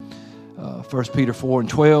1 Peter 4 and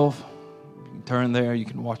 12. You can turn there. You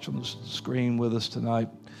can watch on the screen with us tonight.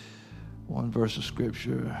 One verse of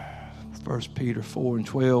Scripture, 1 Peter 4 and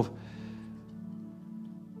 12.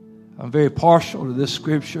 I'm very partial to this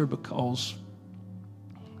Scripture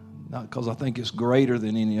not because I think it's greater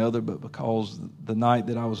than any other, but because the night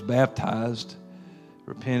that I was baptized,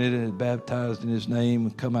 repented and baptized in His name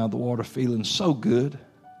and come out of the water feeling so good.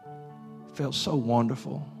 Felt so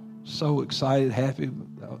wonderful, so excited, happy.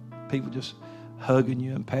 People just hugging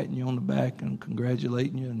you and patting you on the back and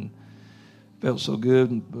congratulating you, and felt so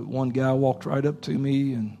good. But one guy walked right up to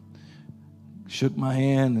me and shook my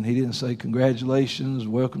hand, and he didn't say congratulations,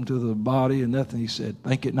 welcome to the body, and nothing. He said,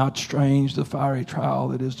 "Think it not strange the fiery trial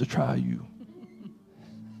that is to try you."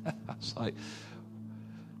 I was like,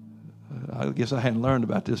 I guess I hadn't learned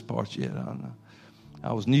about this part yet.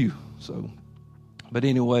 I was new, so. But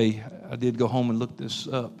anyway, I did go home and look this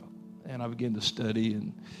up, and I began to study,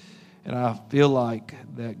 and I feel like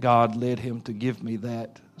that God led him to give me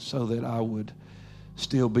that so that I would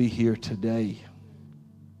still be here today.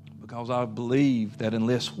 Because I believe that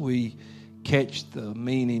unless we catch the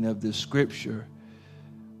meaning of this Scripture,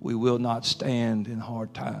 we will not stand in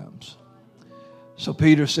hard times. So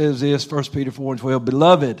Peter says this, 1 Peter 4 and 12,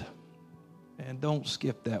 "Beloved," and don't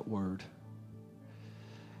skip that word.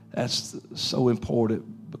 That's so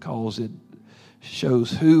important because it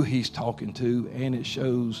shows who he's talking to, and it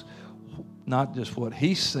shows not just what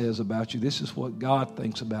he says about you. This is what God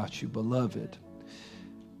thinks about you, beloved.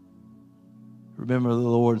 Remember the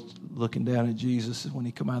Lord looking down at Jesus when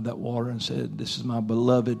he came out of that water and said, "This is my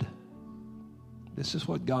beloved." This is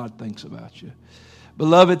what God thinks about you.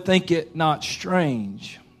 "Beloved, think it not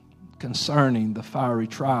strange concerning the fiery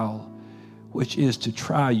trial which is to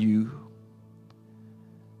try you,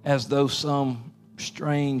 as though some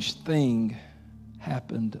strange thing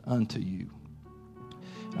happened unto you."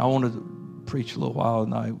 I wanted to preach a little while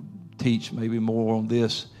and I teach maybe more on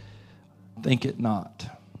this. Think it not.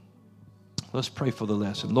 Let's pray for the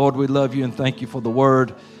lesson. Lord, we love you and thank you for the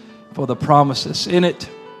word, for the promises in it.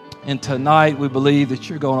 And tonight we believe that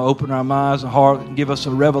you're going to open our minds and heart and give us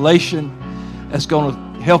a revelation that's going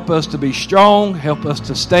to help us to be strong, help us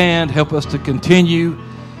to stand, help us to continue.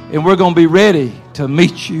 And we're going to be ready to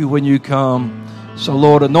meet you when you come. So,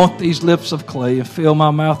 Lord, anoint these lips of clay and fill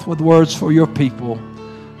my mouth with words for your people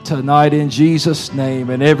tonight in Jesus' name.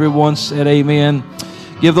 And everyone said amen.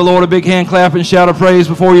 Give the Lord a big hand clap and shout of praise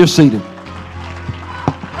before you're seated.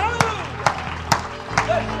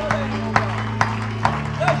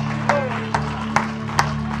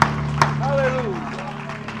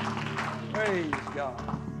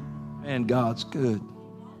 And God's good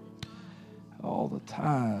all the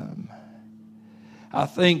time. I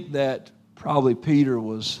think that probably Peter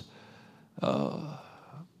was,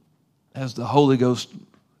 as the Holy Ghost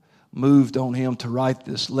moved on him to write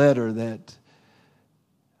this letter, that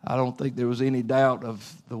I don't think there was any doubt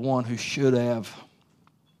of the one who should have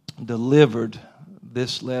delivered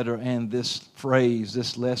this letter and this phrase,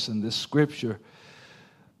 this lesson, this scripture,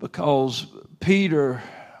 because Peter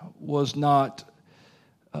was not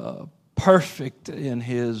perfect in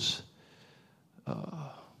his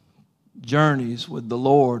journeys with the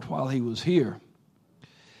Lord while he was here.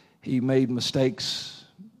 He made mistakes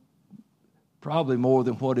probably more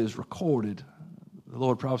than what is recorded. The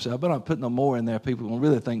Lord probably said, "I better not put no more in there. People are going to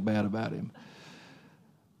really think bad about him."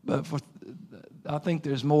 But I think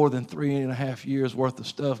there's more than 3.5 years worth of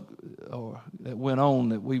stuff that went on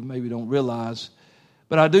that we maybe don't realize.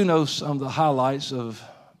 But I do know some of the highlights of,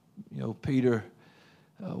 Peter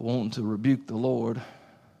wanting to rebuke the Lord.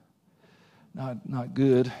 Not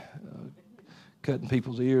good. Cutting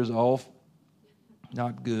people's ears off.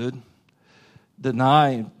 Not good.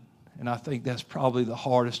 Denying, and I think that's probably the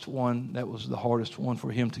hardest one. That was the hardest one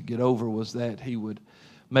for him to get over, was that he would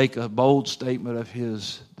make a bold statement of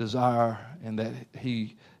his desire and that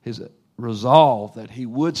his resolve that he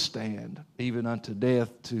would stand even unto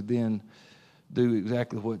death, to then do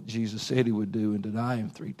exactly what Jesus said he would do and deny him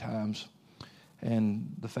 3 times.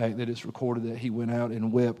 And the fact that it's recorded that he went out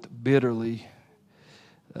and wept bitterly,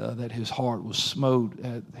 that his heart was smote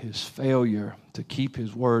at his failure to keep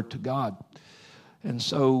his word to God. And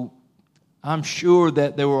so I'm sure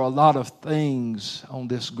that there were a lot of things on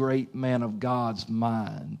this great man of God's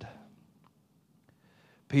mind.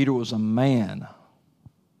 Peter was a man.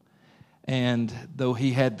 And though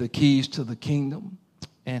he had the keys to the kingdom,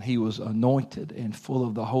 and he was anointed and full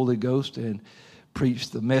of the Holy Ghost and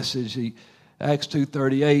preached the message, Acts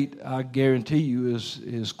 2:38, I guarantee you,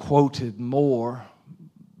 is quoted more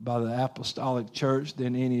by the apostolic church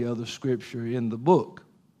than any other scripture in the book.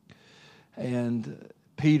 And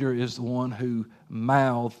Peter is the one who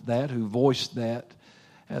mouthed that, who voiced that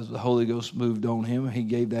as the Holy Ghost moved on him. He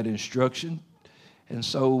gave that instruction. And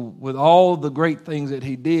so with all the great things that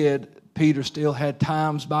he did, Peter still had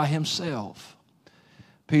times by himself.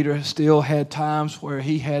 Peter still had times where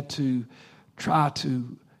he had to try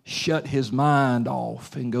to shut his mind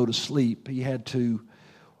off and go to sleep. He had to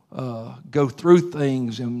go through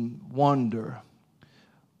things and wonder,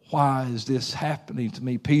 why is this happening to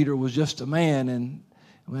me? Peter was just a man, and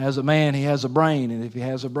as a man, he has a brain, and if he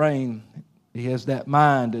has a brain, he has that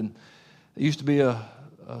mind. And there used to be a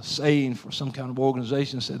saying for some kind of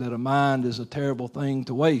organization that said that a mind is a terrible thing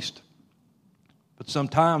to waste. But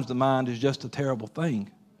sometimes the mind is just a terrible thing.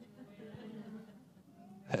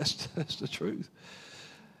 That's the truth.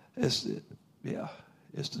 It's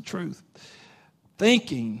the truth.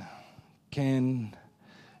 Thinking can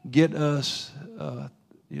get us,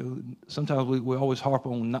 sometimes we always harp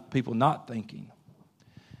on people not thinking.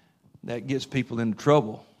 That gets people into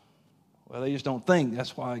trouble. Well, they just don't think.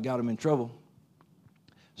 That's why it got them in trouble.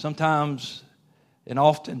 Sometimes, and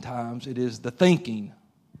oftentimes, it is the thinking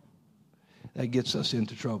that gets us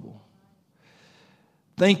into trouble.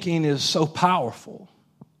 Thinking is so powerful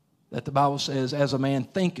that the Bible says, as a man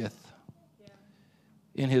thinketh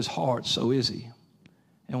in his heart, so is he.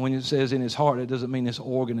 And when it says in his heart, it doesn't mean this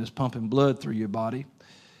organ is pumping blood through your body.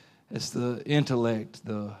 It's the intellect,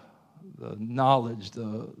 the knowledge,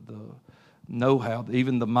 the know-how,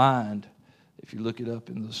 even the mind. If you look it up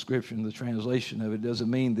in the scripture, in the translation of it, doesn't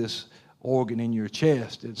mean this organ in your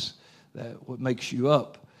chest. It's that what makes you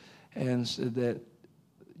up. And so that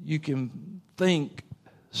you can think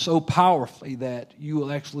so powerfully that you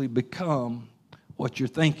will actually become what you're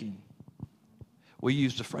thinking. We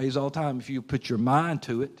use the phrase all the time, if you put your mind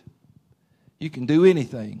to it, you can do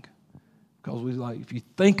anything. Because if you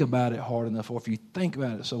think about it hard enough, or if you think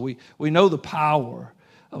about it. So we know the power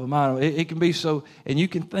of a mind. It can be so, and you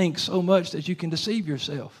can think so much that you can deceive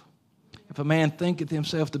yourself. If a man thinketh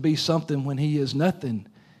himself to be something when he is nothing,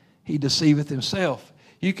 he deceiveth himself.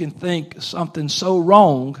 You can think something so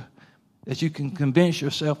wrong that you can convince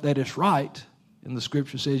yourself that it's right. And the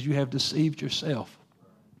scripture says you have deceived yourself.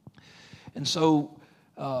 And so,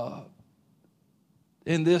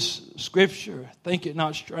 in this scripture, think it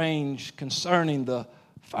not strange concerning the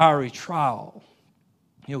fiery trial.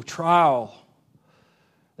 Trial,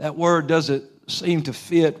 that word doesn't seem to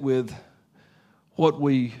fit with what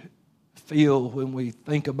we feel when we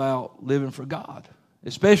think about living for God,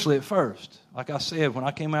 especially at first. Like I said, when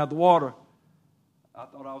I came out of the water, I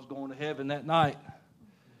thought I was going to heaven that night.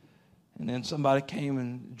 And then somebody came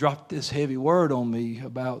and dropped this heavy word on me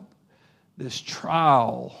about this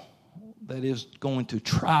trial that is going to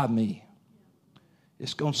try me.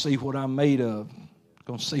 It's going to see what I'm made of. It's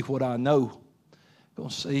going to see what I know. It's going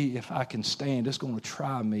to see if I can stand. It's going to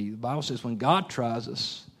try me. The Bible says when God tries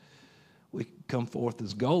us, we come forth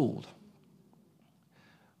as gold.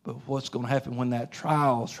 But what's going to happen when that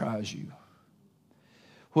trial tries you?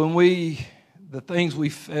 When the things we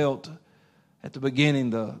felt at the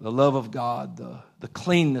beginning, the love of God, the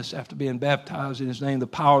cleanness after being baptized in His name, the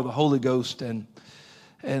power of the Holy Ghost, and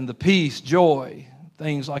the peace, joy,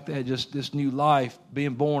 things like that, just this new life,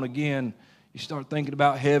 being born again, you start thinking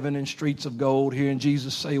about heaven and streets of gold, hearing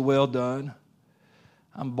Jesus say, well done.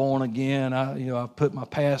 I'm born again. I've put my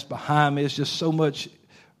past behind me. It's just so much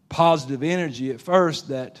positive energy at first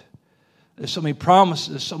that there's so many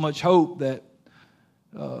promises, so much hope that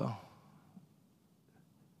the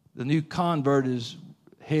new convert is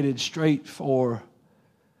headed straight for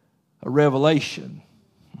a revelation.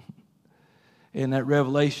 And that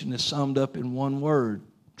revelation is summed up in one word,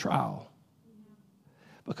 trial.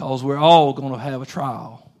 Because we're all going to have a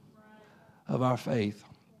trial of our faith.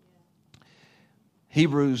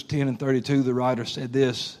 Hebrews 10:32, the writer said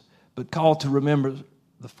this, but call to remember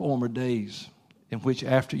the former days in which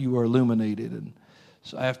after you were illuminated. And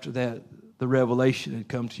so after that, the revelation had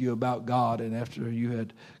come to you about God, and after you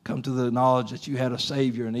had come to the knowledge that you had a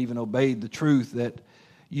Savior and even obeyed the truth, that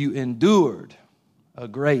you endured a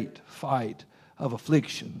great fight of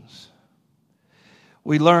afflictions.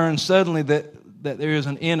 We learn suddenly that there is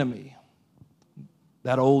an enemy,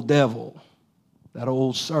 that old devil, that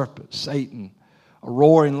old serpent, Satan, a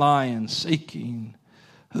roaring lion seeking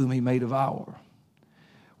whom he may devour.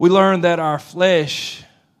 We learn that our flesh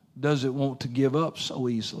doesn't want to give up so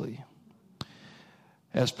easily.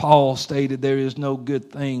 As Paul stated, there is no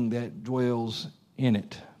good thing that dwells in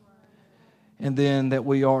it. And then that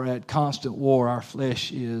we are at constant war, our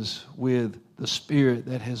flesh is, with the Spirit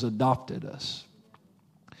that has adopted us.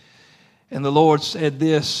 And the Lord said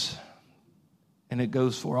this, and it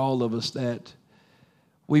goes for all of us, that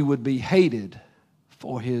we would be hated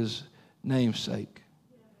for his name's sake.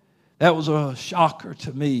 That was a shocker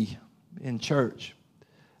to me in church.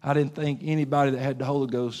 I didn't think anybody that had the Holy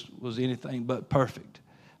Ghost was anything but perfect.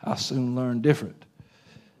 I soon learned different.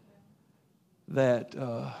 That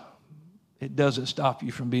it doesn't stop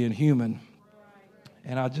you from being human.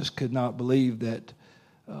 And I just could not believe that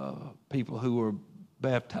people who were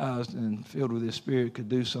baptized and filled with His Spirit could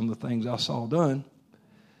do some of the things I saw done.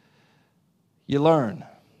 You learn.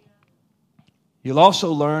 You'll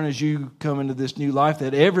also learn as you come into this new life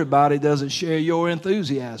that everybody doesn't share your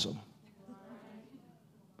enthusiasm.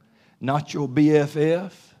 Not your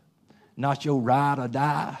BFF, not your ride or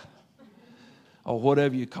die, or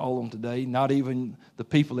whatever you call them today. Not even the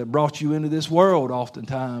people that brought you into this world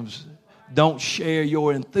oftentimes don't share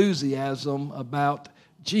your enthusiasm about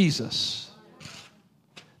Jesus.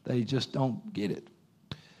 They just don't get it.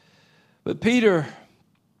 But Peter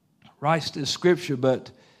writes this scripture, but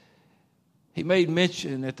he made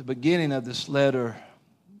mention at the beginning of this letter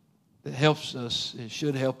that helps us, it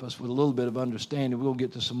should help us with a little bit of understanding. We'll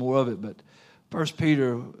get to some more of it, but 1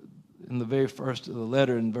 Peter, in the very first of the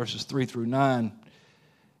letter, in verses 3 through 9,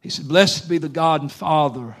 he said, "Blessed be the God and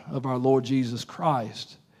Father of our Lord Jesus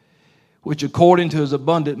Christ, which according to His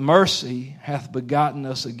abundant mercy hath begotten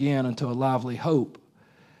us again unto a lively hope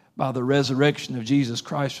by the resurrection of Jesus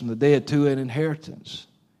Christ from the dead, to an inheritance,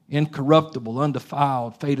 incorruptible,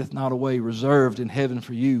 undefiled, fadeth not away, reserved in heaven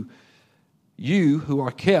for you, you who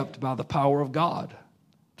are kept by the power of God,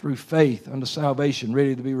 through faith unto salvation,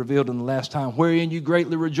 ready to be revealed in the last time, wherein you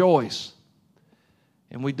greatly rejoice."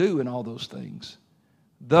 And we do in all those things.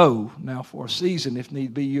 Though, now for a season, if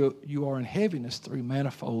need be, you are in heaviness through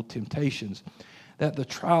manifold temptations, that the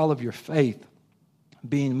trial of your faith,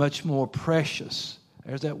 being much more precious,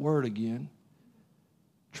 there's that word again,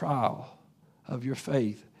 trial of your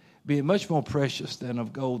faith, being much more precious than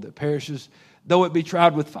of gold that perishes, though it be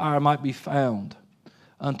tried with fire, might be found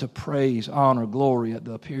unto praise, honor, glory at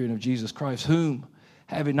the appearing of Jesus Christ, whom,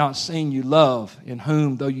 having not seen, you love, in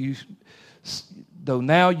whom, though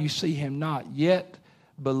now you see Him not, yet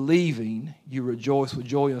believing, you rejoice with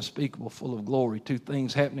joy unspeakable, full of glory. Two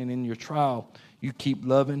things happening in your trial: you keep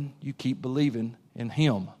loving, you keep believing in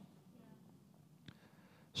Him,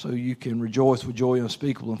 so you can rejoice with joy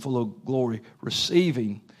unspeakable and full of glory,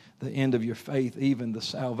 receiving the end of your faith, even the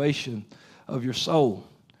salvation of your soul.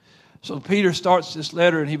 So Peter starts this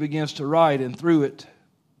letter and he begins to write, and through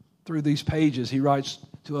these pages, he writes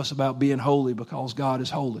to us about being holy because God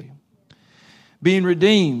is holy. Being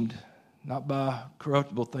redeemed, not by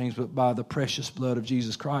corruptible things, but by the precious blood of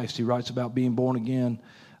Jesus Christ. He writes about being born again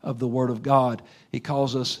of the Word of God. He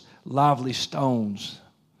calls us lively stones.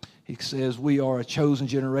 He says we are a chosen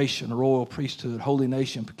generation, a royal priesthood, holy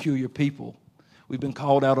nation, peculiar people. We've been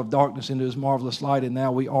called out of darkness into His marvelous light, and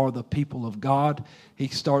now we are the people of God. He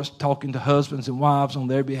starts talking to husbands and wives on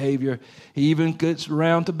their behavior. He even gets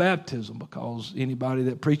around to baptism, because anybody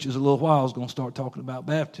that preaches a little while is going to start talking about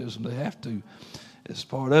baptism. They have to. It's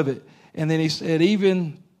part of it. And then he said,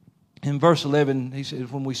 even in verse 11, he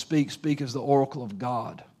said, when we speak as the oracle of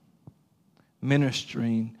God,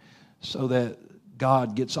 ministering so that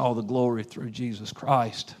God gets all the glory through Jesus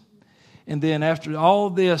Christ. And then after all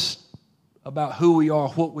this about who we are,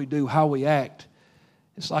 what we do, how we act,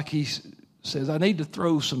 it's like he says, I need to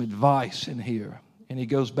throw some advice in here. And he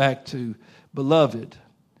goes back to, beloved,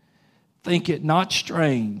 think it not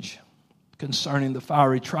strange concerning the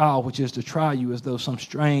fiery trial, which is to try you as though some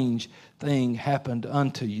strange thing happened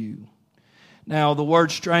unto you. Now, the word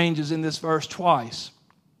strange is in this verse twice,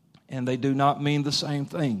 and they do not mean the same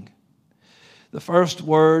thing. The first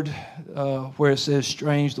word where it says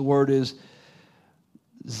strange, the word is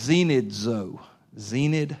zenidzo,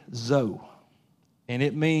 and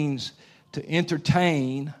it means to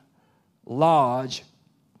entertain, lodge,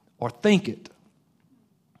 or think it.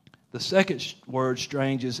 The second word,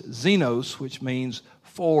 strange, is xenos, which means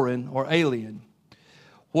foreign or alien.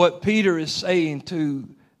 What Peter is saying to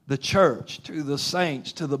the church, to the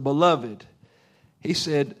saints, to the beloved, he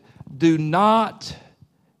said, do not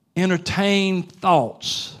entertain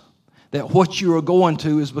thoughts that what you are going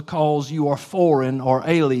to is because you are foreign or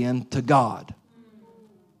alien to God.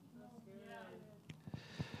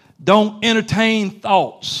 Don't entertain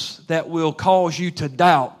thoughts that will cause you to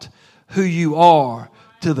doubt who you are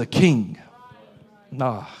to the King.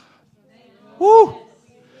 Nah. Woo.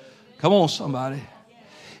 Come on, somebody.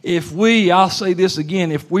 I'll say this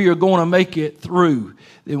again, if we are going to make it through,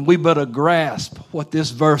 then we better grasp what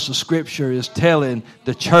this verse of Scripture is telling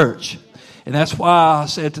the church. And that's why I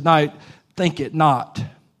said tonight, think it not.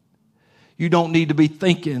 you don't need to be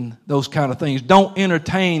thinking those kind of things. Don't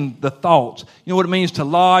entertain the thoughts. You know what it means to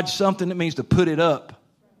lodge something? It means to put it up.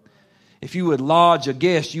 If you would lodge a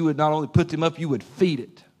guest, you would not only put them up, you would feed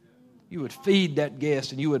it. You would feed that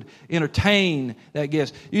guest and you would entertain that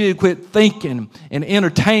guest. You need to quit thinking and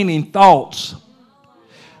entertaining thoughts.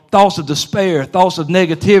 Thoughts of despair, thoughts of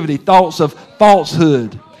negativity, thoughts of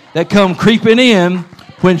falsehood that come creeping in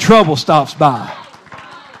when trouble stops by.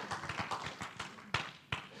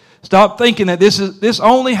 Stop thinking that this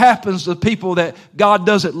only happens to people that God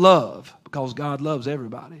doesn't love, because God loves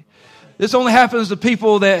everybody. This only happens to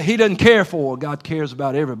people that He doesn't care for. God cares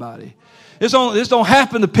about everybody. This don't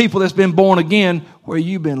happen to people that's been born again where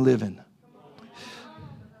you've been living.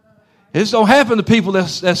 This don't happen to people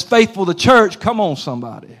that's faithful to church. Come on,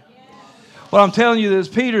 somebody. What I'm telling you is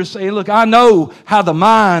Peter's saying, look, I know how the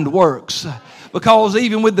mind works. Because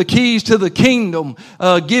even with the keys to the kingdom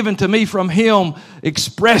given to me from Him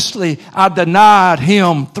expressly, I denied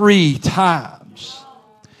Him 3 times.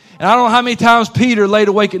 And I don't know how many times Peter laid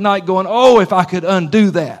awake at night going, oh, if I could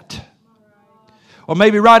undo that. Or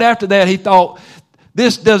maybe right after that he thought,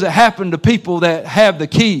 this doesn't happen to people that have the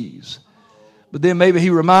keys. But then maybe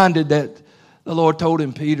he reminded that the Lord told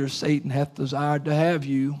him, Peter, Satan hath desired to have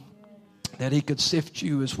you, that he could sift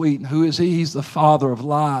you as wheat. And who is he? He's the father of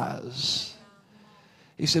lies.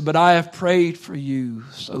 He said, but I have prayed for you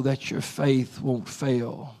so that your faith won't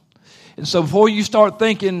fail. And so before you start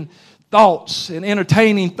thinking thoughts and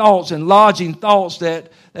entertaining thoughts and lodging thoughts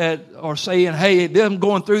that are saying, hey, I'm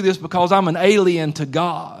going through this because I'm an alien to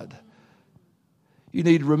God, you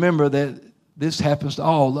need to remember that this happens to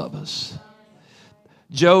all of us.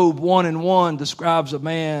 Job 1:1 describes a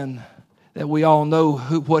man that we all know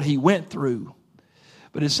what he went through.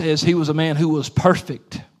 But it says he was a man who was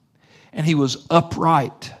perfect. And he was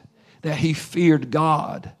upright, that he feared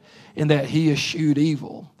God, and that he eschewed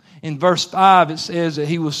evil. In verse 5, it says that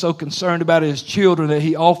he was so concerned about his children that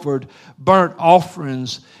he offered burnt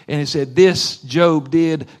offerings. And it said this Job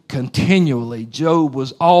did continually. Job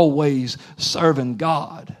was always serving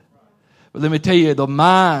God. But let me tell you, the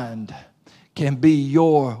mind can be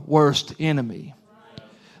your worst enemy.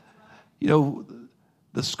 You know,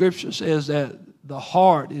 the scripture says that the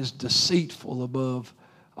heart is deceitful above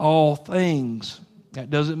all things. That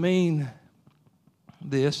doesn't mean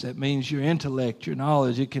this. That means your intellect, your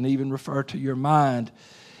knowledge. It can even refer to your mind.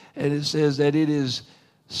 And it says that it is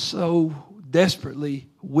so desperately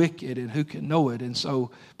wicked, and who can know it? And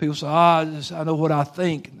so people say, I know what I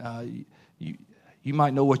think. You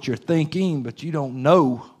might know what you're thinking, but you don't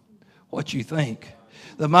know what you think.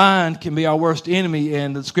 The mind can be our worst enemy,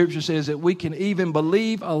 and the scripture says that we can even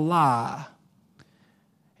believe a lie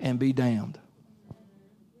and be damned,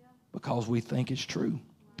 because we think it's true.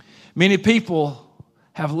 Many people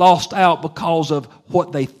have lost out because of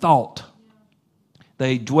what they thought.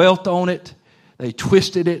 They dwelt on it, they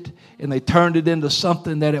twisted it, and they turned it into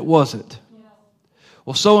something that it wasn't.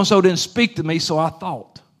 Well, so-and-so didn't speak to me, so I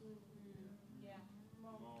thought.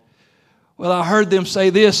 Well, I heard them say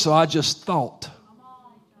this, so I just thought.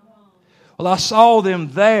 Well, I saw them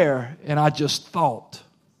there, and I just thought.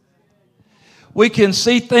 We can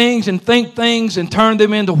see things and think things and turn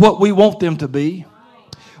them into what we want them to be.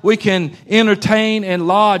 We can entertain and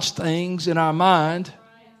lodge things in our mind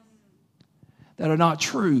that are not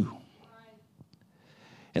true.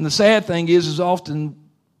 And the sad thing is often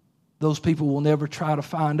those people will never try to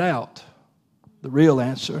find out the real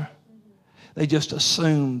answer. They just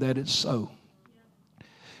assume that it's so.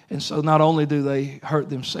 And so not only do they hurt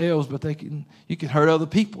themselves, but you can hurt other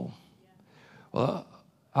people. Well,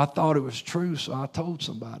 I thought it was true, so I told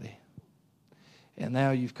somebody. And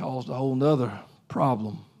now you've caused a whole nother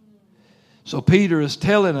problem. So Peter is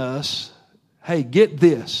telling us, hey, get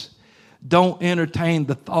this. Don't entertain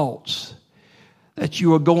the thoughts that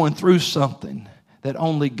you are going through something that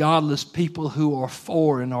only godless people who are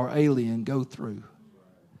foreign or alien go through.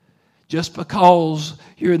 Just because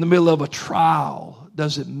you're in the middle of a trial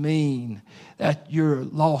doesn't mean that you're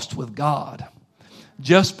lost with God.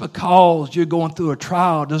 Just because you're going through a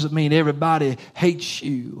trial doesn't mean everybody hates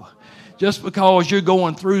you. Just because you're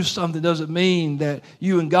going through something doesn't mean that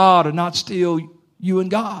you and God are not still you and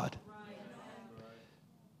God.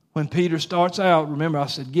 When Peter starts out, remember I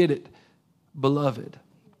said, get it, beloved.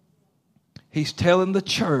 He's telling the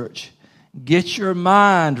church, get your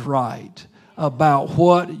mind right about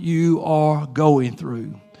what you are going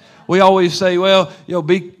through. We always say, well,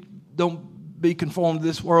 don't be conformed to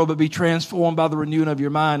this world, but be transformed by the renewing of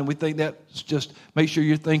your mind. And we think that's just make sure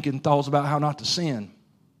you're thinking thoughts about how not to sin.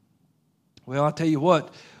 Well, I tell you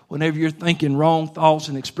what, whenever you're thinking wrong thoughts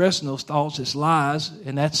and expressing those thoughts, it's lies,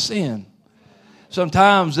 and that's sin.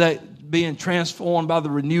 Sometimes that being transformed by the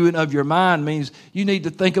renewing of your mind means you need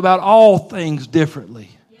to think about all things differently.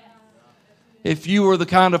 If you were the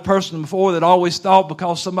kind of person before that always thought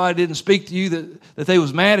because somebody didn't speak to you that they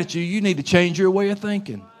was mad at you, you need to change your way of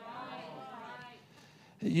thinking.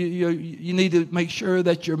 You need to make sure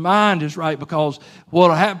that your mind is right, because what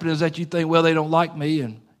will happen is that you think, well, they don't like me,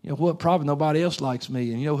 and what, probably nobody else likes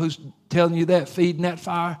me. And who's telling you that, feeding that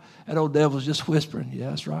fire? That old devil's just whispering. Yeah,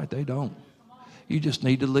 that's right, they don't. You just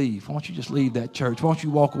need to leave. Why don't you just leave that church? Why don't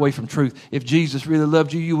you walk away from truth? If Jesus really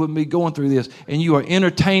loved you, you wouldn't be going through this. And you are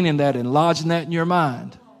entertaining that and lodging that in your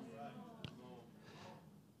mind.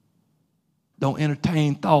 Don't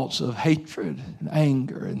entertain thoughts of hatred and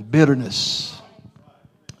anger and bitterness.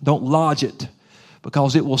 Don't lodge it,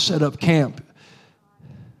 because it will set up camp.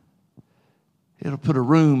 It'll put a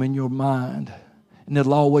room in your mind, and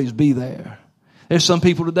it'll always be there. There's some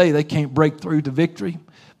people today, they can't break through to victory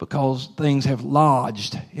because things have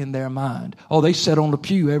lodged in their mind. Oh, they sit on the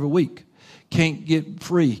pew every week. Can't get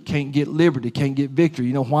free, can't get liberty, can't get victory.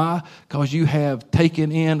 You know why? Because you have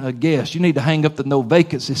taken in a guest. You need to hang up the no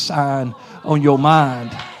vacancy sign on your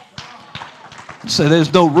mind. So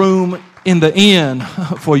there's no room in the inn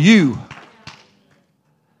for you.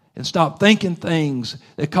 And stop thinking things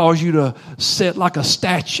that cause you to sit like a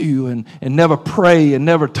statue and never pray and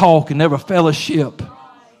never talk and never fellowship.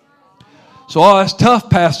 So, that's tough,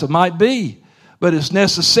 Pastor, might be, but it's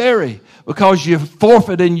necessary, because you're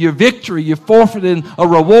forfeiting your victory. You're forfeiting a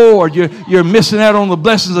reward. You're missing out on the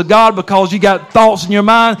blessings of God because you got thoughts in your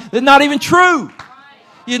mind that are not even true.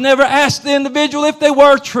 You never asked the individual if they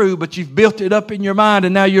were true, but you've built it up in your mind,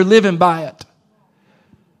 and now you're living by it.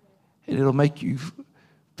 And it'll make you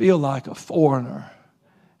feel like a foreigner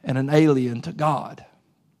and an alien to God.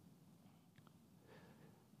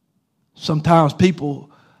 Sometimes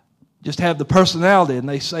people just have the personality and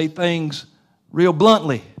they say things real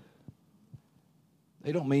bluntly.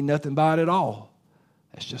 They don't mean nothing by it at all.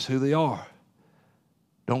 That's just who they are.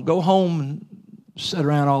 Don't go home and sit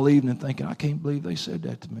around all evening thinking, I can't believe they said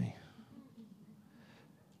that to me.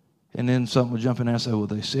 And then something will jump in there and say, well,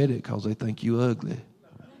 they said it because they think you ugly.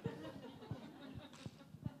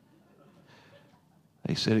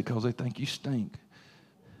 They said it because they think you stink.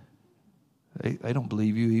 They don't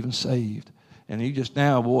believe you even saved. And you just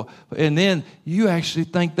now, boy, and then you actually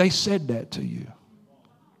think they said that to you.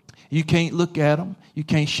 You can't look at them. You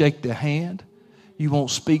can't shake their hand. You won't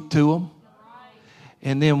speak to them.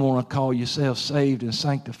 And then want to call yourself saved and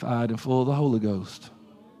sanctified and full of the Holy Ghost.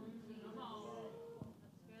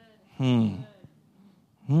 I'm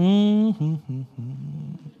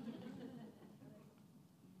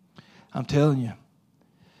telling you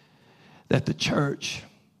that the church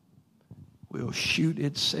will shoot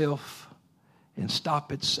itself and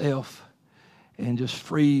stop itself and just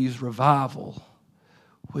freeze revival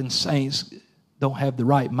when saints don't have the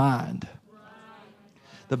right mind.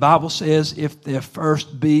 The Bible says if there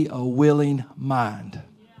first be a willing mind.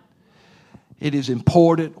 It is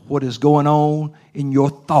important what is going on in your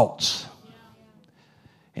thoughts.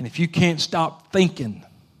 And if you can't stop thinking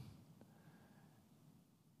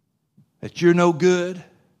that you're no good,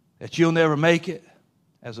 that you'll never make it,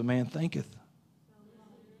 as a man thinketh.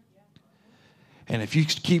 And if you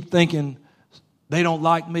keep thinking, they don't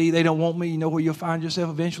like me, they don't want me, you know where you'll find yourself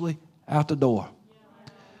eventually? Out the door.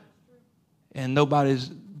 And nobody's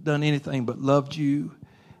done anything but loved you,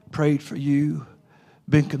 prayed for you,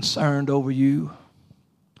 been concerned over you.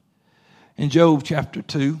 In Job chapter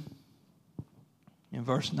 2, in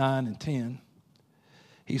verse 9 and 10,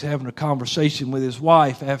 he's having a conversation with his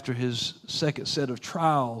wife after his second set of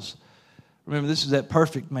trials. Remember, this is that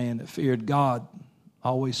perfect man that feared God,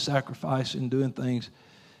 always sacrificing, doing things.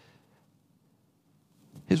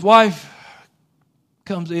 His wife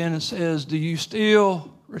comes in and says, do you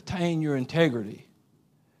still retain your integrity?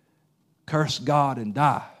 Curse God and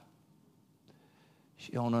die.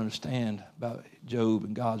 She don't understand about Job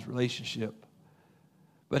and God's relationship.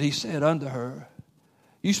 But he said unto her,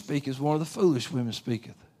 you speak as one of the foolish women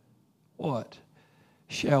speaketh. What?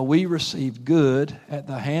 Shall we receive good at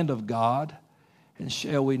the hand of God, and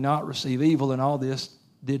shall we not receive evil? And all this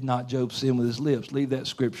did not Job sin with his lips. Leave that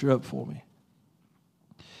scripture up for me.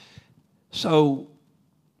 So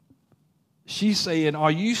she's saying,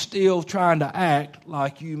 are you still trying to act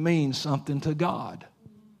like you mean something to God?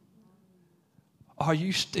 Are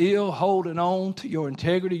you still holding on to your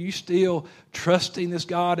integrity? Are you still trusting this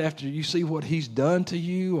God after you see what he's done to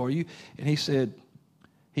you? Or you? And he said,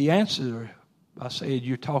 he answered her by saying,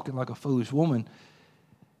 you're talking like a foolish woman.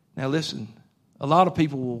 Now listen, a lot of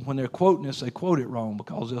people, when they're quoting this, they quote it wrong,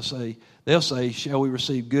 because they'll say, shall we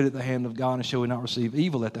receive good at the hand of God, and shall we not receive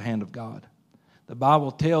evil at the hand of God? The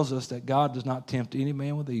Bible tells us that God does not tempt any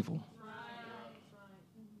man with evil.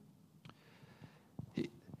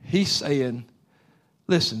 He's saying,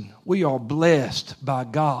 listen, we are blessed by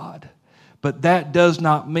God, but that does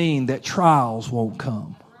not mean that trials won't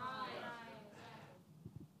come.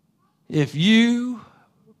 If you,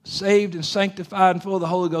 saved and sanctified and full of the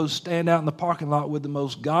Holy Ghost, stand out in the parking lot with the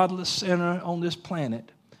most godless sinner on this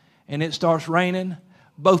planet, and it starts raining,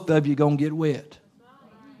 both of you are going to get wet.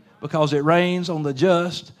 Because it rains on the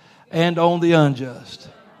just and on the unjust.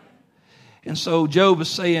 And so Job is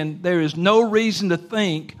saying there is no reason to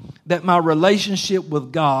think that my relationship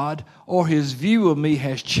with God or his view of me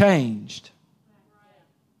has changed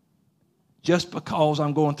just because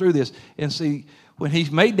I'm going through this. And see, when he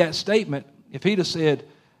made that statement, if he'd have said,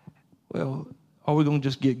 well, are we going to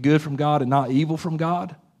just get good from God and not evil from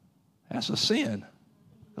God? That's a sin.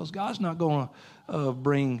 Because God's not going to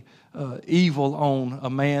bring evil on a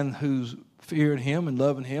man who's fearing him and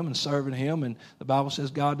loving him and serving him. And the Bible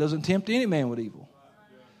says God doesn't tempt any man with evil.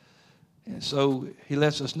 And so he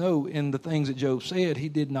lets us know in the things that Job said, he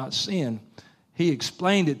did not sin. He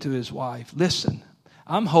explained it to his wife. Listen,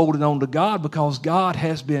 I'm holding on to God because God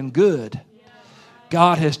has been good.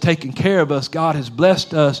 God has taken care of us. God has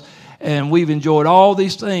blessed us. And we've enjoyed all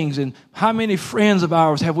these things. And how many friends of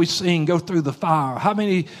ours have we seen go through the fire? How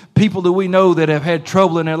many people do we know that have had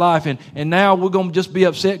trouble in their life? And now we're going to just be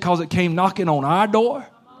upset because it came knocking on our door?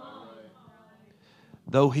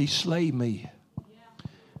 Though he slay me.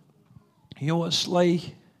 You know what slay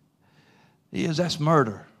is? That's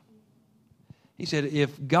murder. He said,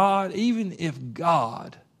 even if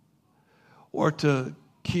God were to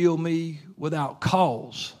kill me without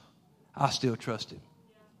cause, I still trust him.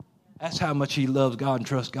 That's how much he loves God and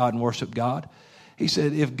trusts God and worship God. He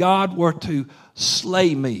said, if God were to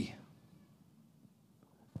slay me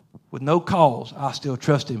with no cause, I still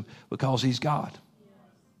trust him because he's God.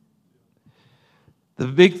 The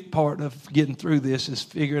big part of getting through this is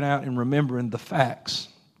figuring out and remembering the facts,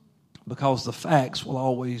 because the facts will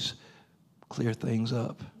always clear things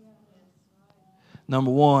up. Number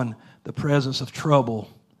one, the presence of trouble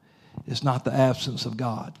is not the absence of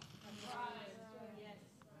God.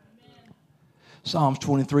 Psalms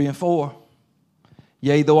 23:4.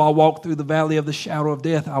 Yea, though I walk through the valley of the shadow of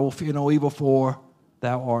death, I will fear no evil, for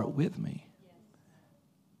thou art with me.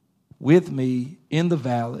 With me in the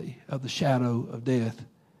valley of the shadow of death,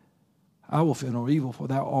 I will fear no evil, for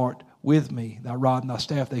thou art with me. Thy rod and thy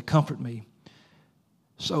staff, they comfort me.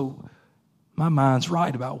 So my mind's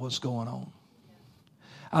right about what's going on.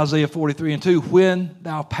 Isaiah 43:2. When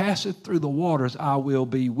thou passest through the waters, I will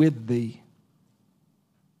be with thee.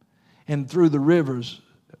 And through the rivers,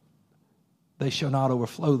 they shall not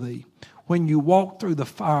overflow thee. When you walk through the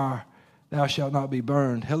fire, thou shalt not be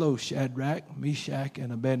burned. Hello, Shadrach, Meshach,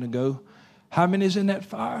 and Abednego. How many is in that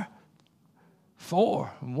fire?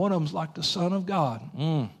 4. And one of them's like the Son of God.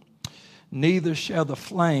 Neither shall the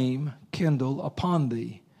flame kindle upon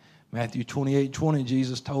thee. Matthew 28:20,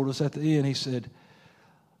 Jesus told us at the end, he said,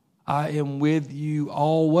 I am with you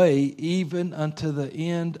always, even unto the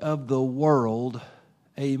end of the world.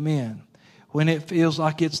 Amen. When it feels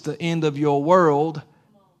like it's the end of your world,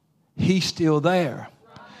 he's still there.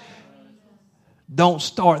 Don't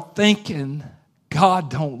start thinking God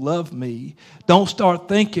don't love me. Don't start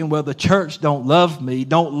thinking, well, the church don't love me.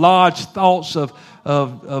 Don't lodge thoughts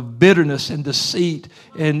of bitterness and deceit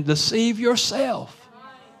and deceive yourself.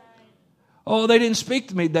 Oh, they didn't speak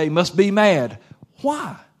to me today. Must be mad.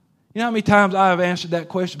 Why? You know how many times I have answered that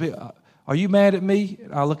question? Are you mad at me?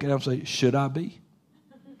 And I look at them and say, should I be?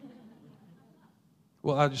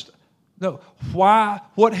 Well, no. Why?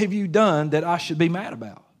 What have you done that I should be mad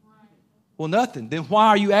about? Well, nothing. Then why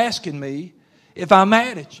are you asking me if I'm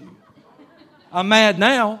mad at you? I'm mad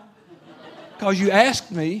now because you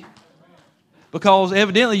asked me, because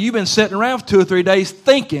evidently you've been sitting around for 2 or 3 days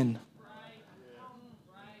thinking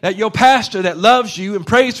that your pastor that loves you and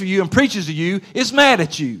prays for you and preaches to you is mad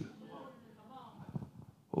at you.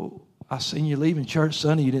 Well, I seen you leaving church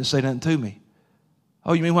Sunday. You didn't say nothing to me.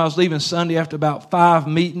 Oh, you mean when I was leaving Sunday after about 5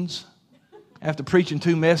 meetings, after preaching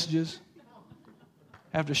 2 messages,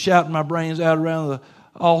 after shouting my brains out around the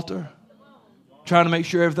altar, trying to make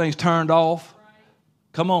sure everything's turned off?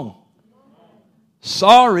 Come on.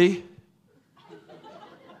 Sorry.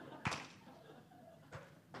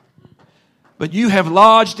 But you have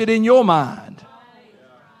lodged it in your mind.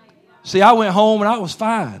 See, I went home and I was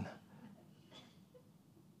fine.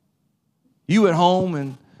 You went home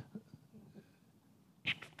and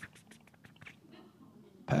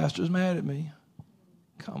pastor's mad at me.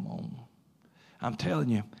 Come on. I'm telling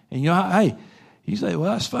you. And you know, hey, you say,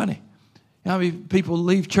 well, that's funny. You know how many people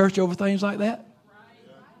leave church over things like that?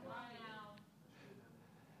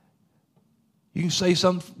 You can say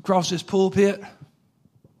something across this pulpit.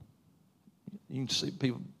 You can see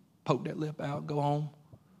people poke that lip out, go home.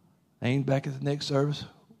 Ain't back at the next service.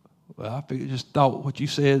 Well, I figured, just thought what you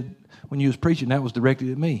said when you was preaching, that was directed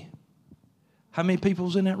at me. How many people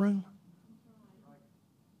was in that room?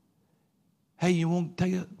 Hey, you want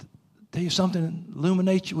to tell you something,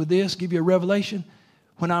 illuminate you with this, give you a revelation?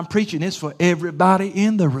 When I'm preaching, it's for everybody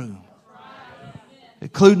in the room,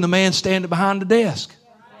 including the man standing behind the desk.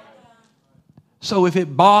 So if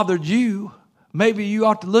it bothered you, maybe you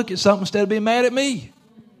ought to look at something instead of being mad at me.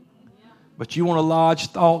 But you want to lodge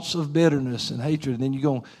thoughts of bitterness and hatred, and then you're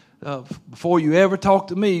going before you ever talk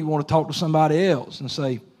to me, you want to talk to somebody else and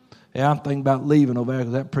say, "Yeah, I'm thinking about leaving over there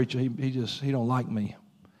because that preacher he don't like me."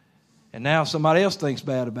 And now somebody else thinks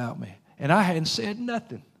bad about me, and I hadn't said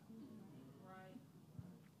nothing.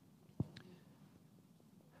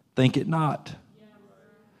 Think it not.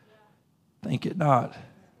 Think it not.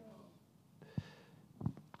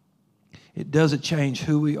 It doesn't change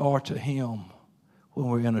who we are to Him when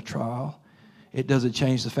we're in a trial. It doesn't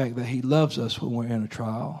change the fact that He loves us when we're in a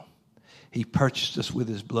trial. He purchased us with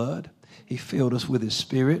His blood. He filled us with His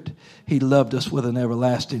Spirit. He loved us with an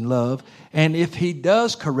everlasting love. And if He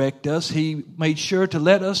does correct us, He made sure to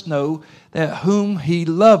let us know that whom He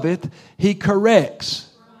loveth, He corrects.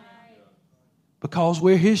 Because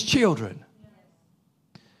we're His children.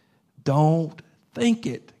 Don't think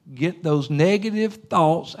it. Get those negative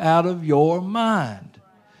thoughts out of your mind.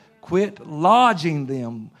 Quit lodging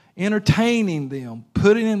them, entertaining them,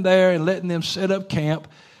 putting them there and letting them set up camp,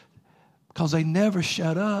 because they never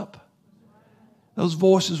shut up. Those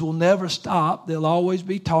voices will never stop. They'll always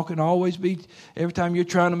be talking, always be. Every time you're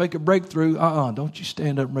trying to make a breakthrough, don't you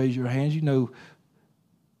stand up and raise your hands. You know,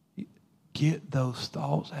 get those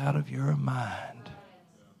thoughts out of your mind.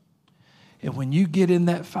 And when you get in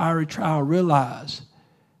that fiery trial, realize,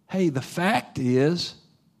 hey, the fact is,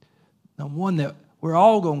 number one, that we're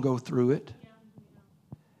all going to go through it.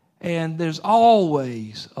 And there's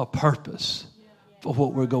always a purpose for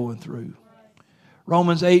what we're going through.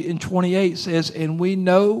 Romans 8:28 says, and we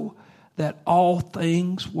know that all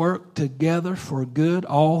things work together for good.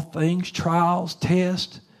 All things, trials,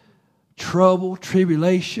 tests, trouble,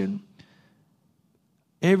 tribulation.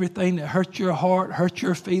 Everything that hurt your heart, hurt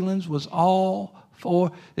your feelings was all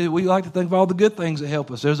for, we like to think of all the good things that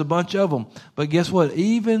help us. There's a bunch of them. But guess what?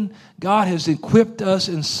 Even God has equipped us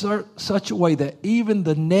in such a way that even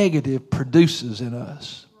the negative produces in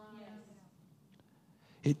us.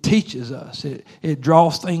 It teaches us. It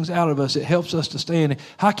draws things out of us. It helps us to stand.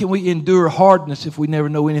 How can we endure hardness if we never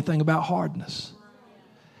know anything about hardness?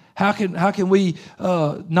 How can we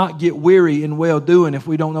not get weary in well-doing if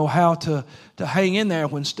we don't know how to hang in there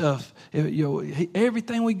when stuff,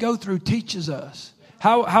 everything we go through teaches us.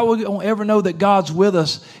 How are we going to ever know that God's with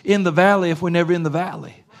us in the valley if we're never in the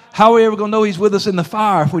valley? How are we ever going to know He's with us in the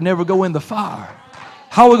fire if we never go in the fire?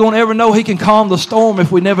 How are we going to ever know He can calm the storm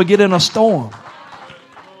if we never get in a storm?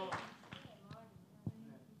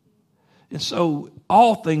 And so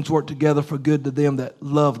all things work together for good to them that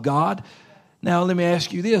love God. Now let me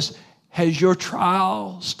ask you this. Has your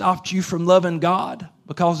trial stopped you from loving God?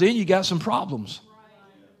 Because then you got some problems.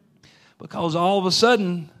 Because all of a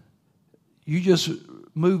sudden, you just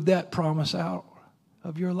moved that promise out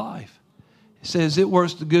of your life. It says it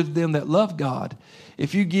works to good to them that love God.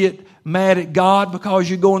 If you get mad at God because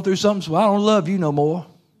you're going through something, so I don't love you no more.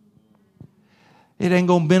 It ain't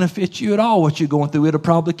going to benefit you at all what you're going through. It'll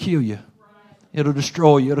probably kill you. It'll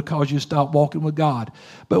destroy you. It'll cause you to stop walking with God.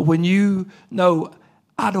 But when you know,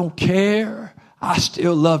 I don't care, I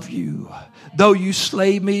still love you. Though you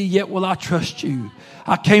slay me, yet will I trust you.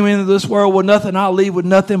 I came into this world with nothing, I'll leave with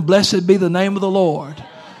nothing. Blessed be the name of the Lord.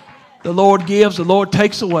 The Lord gives, the Lord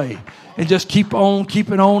takes away. And just keep on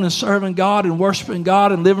keeping on and serving God and worshiping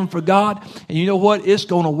God and living for God. And you know what? It's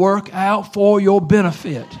going to work out for your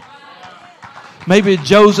benefit. Maybe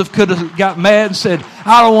Joseph could have got mad and said,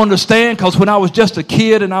 I don't understand, because when I was just a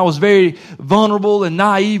kid and I was very vulnerable and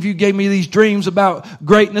naive, you gave me these dreams about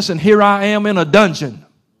greatness, and here I am in a dungeon.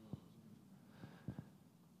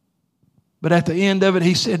 But at the end of it,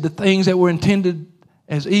 he said the things that were intended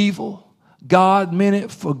as evil, God meant it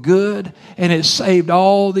for good, and it saved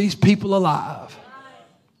all these people alive.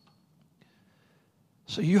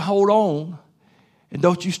 So you hold on. And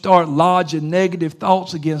don't you start lodging negative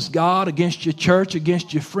thoughts against God, against your church,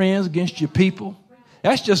 against your friends, against your people.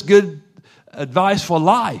 That's just good advice for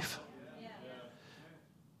life.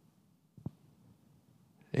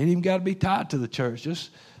 It ain't even got to be tied to the church.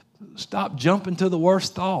 Just stop jumping to the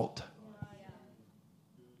worst thought.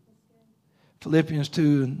 Philippians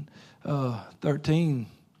 2:13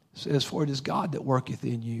 says, for it is God that worketh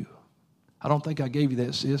in you, I don't think I gave you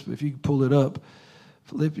that, sis, but if you can pull it up.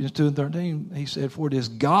 Philippians 2:13, he said, for it is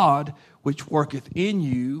God which worketh in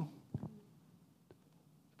you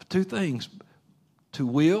two things, to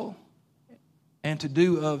will and to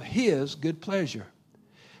do of his good pleasure.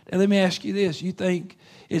 And let me ask you this. You think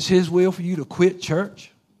it's his will for you to quit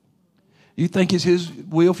church? You think it's his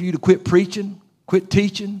will for you to quit preaching, quit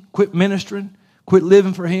teaching, quit ministering, quit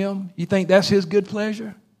living for him? You think that's his good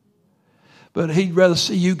pleasure? But he'd rather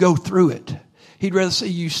see you go through it. He'd rather see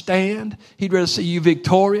you stand. He'd rather see you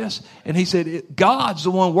victorious. And he said, God's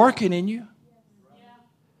the one working in you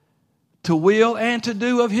to will and to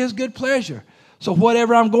do of his good pleasure. So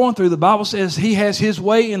whatever I'm going through, the Bible says he has his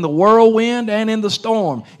way in the whirlwind and in the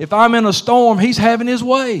storm. If I'm in a storm, he's having his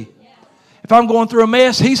way. If I'm going through a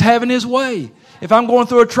mess, he's having his way. If I'm going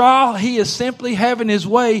through a trial, he is simply having his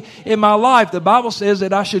way in my life. The Bible says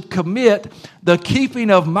that I should commit the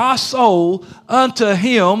keeping of my soul unto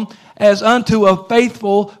him as unto a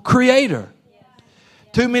faithful creator.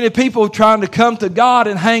 Too many people trying to come to God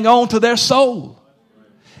and hang on to their soul.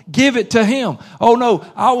 Give it to him. Oh no,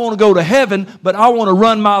 I want to go to heaven, but I want to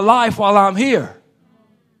run my life while I'm here.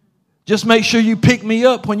 Just make sure you pick me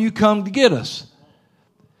up when you come to get us.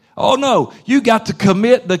 Oh no, you got to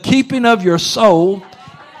commit the keeping of your soul.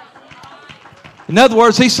 In other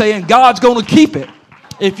words, he's saying God's going to keep it.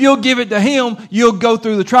 If you'll give it to him, you'll go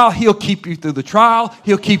through the trial. He'll keep you through the trial.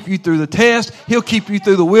 He'll keep you through the test. He'll keep you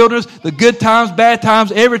through the wilderness, the good times, bad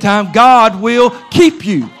times, every time. God will keep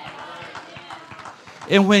you.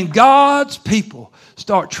 And when God's people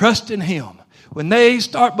start trusting him, when they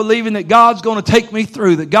start believing that God's going to take me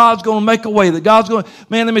through, that God's going to make a way, that God's going to...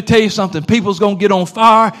 Man, let me tell you something. People's going to get on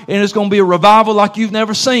fire, and it's going to be a revival like you've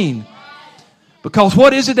never seen. Because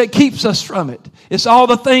what is it that keeps us from it? It's all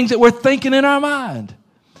the things that we're thinking in our mind.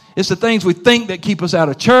 It's the things we think that keep us out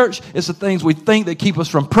of church. It's the things we think that keep us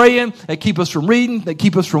from praying, that keep us from reading, that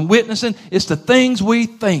keep us from witnessing. It's the things we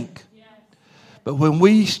think. But when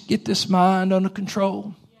we get this mind under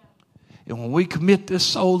control, and when we commit this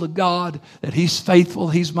soul to God, that he's faithful,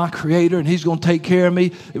 he's my creator, and he's going to take care of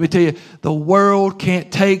me. Let me tell you, the world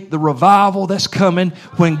can't take the revival that's coming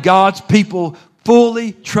when God's people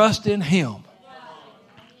fully trust in him.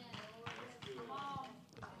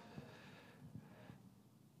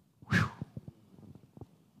 Whew.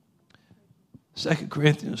 2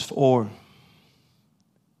 Corinthians 4.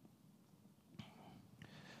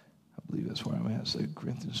 I believe that's where I'm at, 2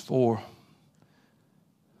 Corinthians 4.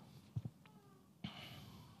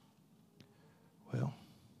 Well,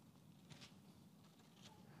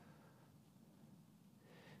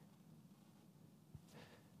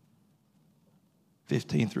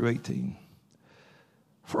 (15 through 18).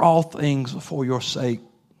 For all things are for your sake,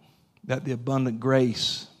 that the abundant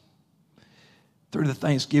grace through the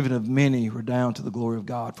thanksgiving of many redound to the glory of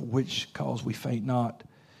God, for which cause we faint not.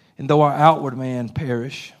 And though our outward man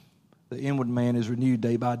perish, the inward man is renewed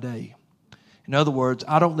day by day. In other words,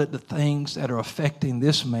 I don't let the things that are affecting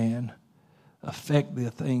this man affect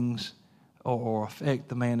the things or affect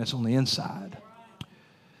the man that's on the inside.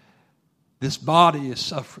 This body is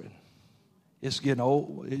suffering. It's getting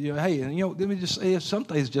old. Hey, and let me just say, some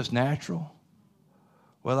things just natural.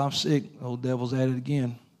 Well, I'm sick. Old devil's at it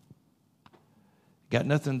again. Got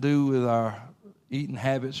nothing to do with our eating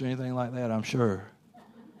habits or anything like that, I'm sure.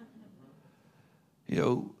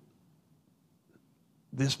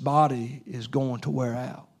 This body is going to wear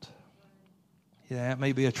out. Yeah, it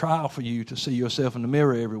may be a trial for you to see yourself in the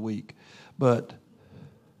mirror every week, but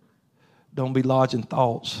don't be lodging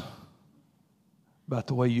thoughts about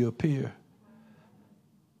the way you appear.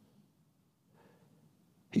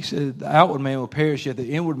 He said the outward man will perish, yet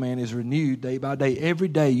the inward man is renewed day by day. Every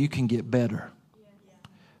day you can get better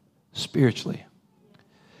spiritually.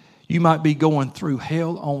 You might be going through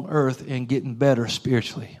hell on earth and getting better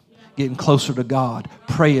spiritually. Getting closer to God,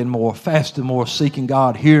 praying more, fasting more, seeking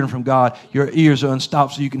God, hearing from God. Your ears are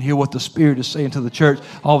unstopped so you can hear what the Spirit is saying to the church.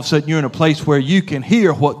 All of a sudden you're in a place where you can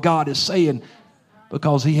hear what God is saying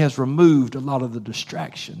because he has removed a lot of the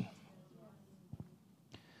distraction.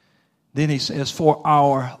 Then he says, for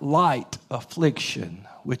our light affliction,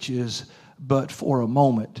 which is but for a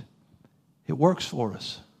moment, it works for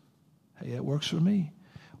us. Hey, it works for me.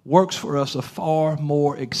 Works for us a far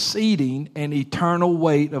more exceeding and eternal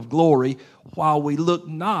weight of glory, while we look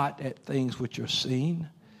not at things which are seen,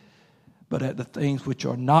 but at the things which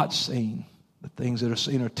are not seen. The things that are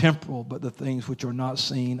seen are temporal, but the things which are not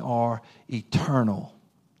seen are eternal.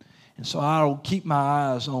 And so I'll keep my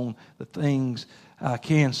eyes on the things I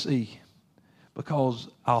can see because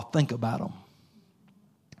I'll think about them.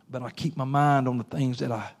 But I keep my mind on the things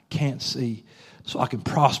that I can't see so I can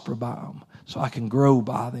prosper by them. so I can grow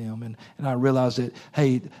by them. And I realize that,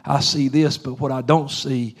 hey, I see this, but what I don't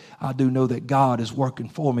see, I do know that God is working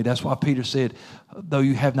for me. That's why Peter said, though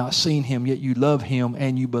you have not seen him, yet you love him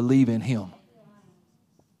and you believe in him,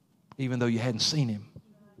 even though you hadn't seen him.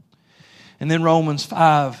 And then Romans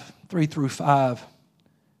 5, 3 through 5.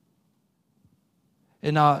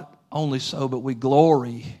 And not only so, but we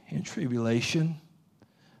glory in tribulation,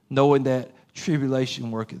 knowing that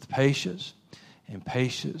tribulation worketh patience, and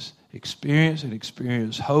patience experience, and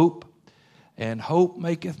experience hope, and hope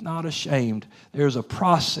maketh not ashamed. There's a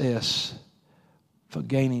process for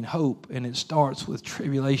gaining hope, and it starts with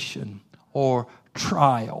tribulation or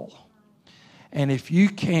trial. And if you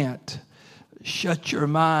can't shut your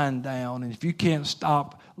mind down, and if you can't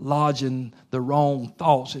stop lodging the wrong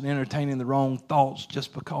thoughts and entertaining the wrong thoughts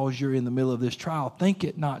just because you're in the middle of this trial, think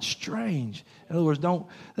it not strange. In other words, don't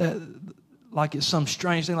like it's some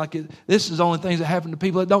strange thing, like this is only things that happen to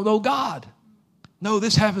people that don't know God. No,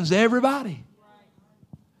 this happens to everybody.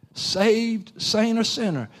 Saved, saint, or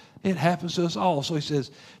sinner. It happens to us all. So he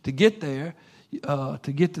says, to get there,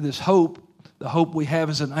 to get to this hope, the hope we have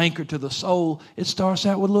is an anchor to the soul. It starts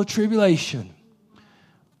out with a little tribulation.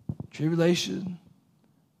 Tribulation,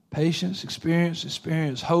 patience,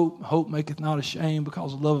 experience, hope. Hope maketh not ashamed,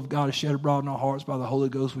 because the love of God is shed abroad in our hearts by the Holy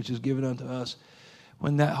Ghost, which is given unto us.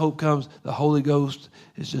 When that hope comes, the Holy Ghost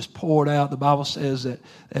is just poured out. The Bible says that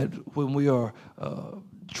when we are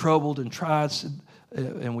troubled and tried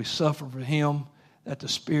and we suffer for him, that the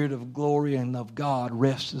Spirit of glory and of God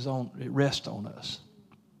rests on us.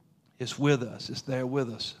 It's with us. It's there with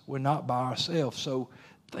us. We're not by ourselves. So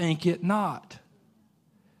think it not.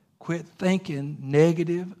 Quit thinking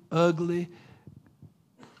negative, ugly,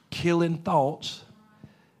 killing thoughts,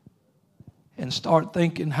 and start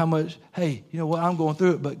thinking how much, hey, you know what, I'm going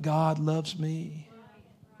through it, but God loves me.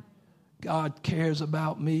 God cares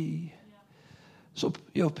about me. So,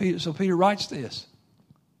 Peter writes this.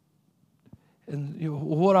 And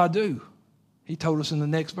what I do? He told us in the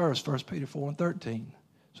next verse, 1 Peter 4 and 13.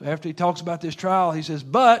 So after he talks about this trial, he says,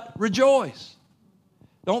 but rejoice.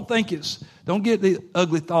 Don't get the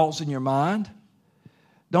ugly thoughts in your mind.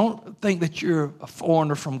 Don't think that you're a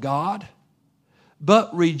foreigner from God.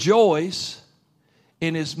 But rejoice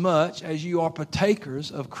inasmuch as you are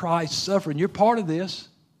partakers of Christ's suffering. You're part of this.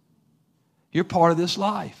 You're part of this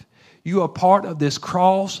life. You are part of this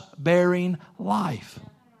cross-bearing life.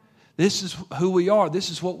 This is who we are. This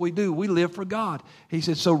is what we do. We live for God. He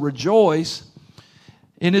said, so rejoice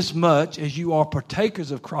inasmuch as you are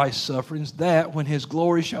partakers of Christ's sufferings, that when his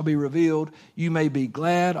glory shall be revealed, you may be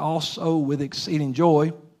glad also with exceeding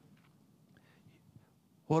joy.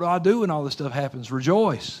 What do I do when all this stuff happens?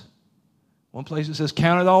 Rejoice. One place it says,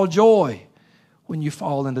 count it all joy when you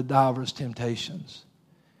fall into divers temptations.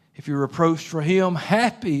 If you're reproached for him,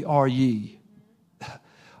 happy are ye.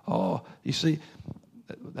 Oh, you see,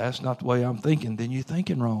 that's not the way I'm thinking. Then you're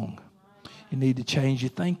thinking wrong. You need to change your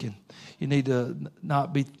thinking. You need to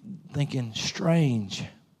not be thinking strange.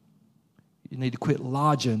 You need to quit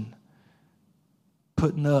lodging,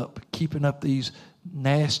 keeping up these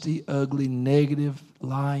nasty, ugly, negative,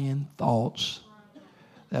 lying thoughts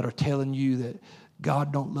that are telling you that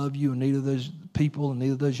God don't love you, and neither does people, and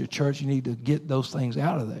neither does your church. You need to get those things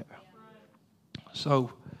out of there.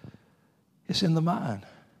 So it's in the mind.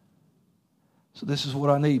 So this is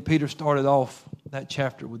what I need. Peter started off that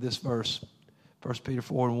chapter with this verse, 1 Peter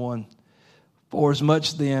 4 and 1. For as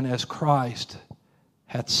much then as Christ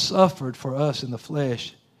hath suffered for us in the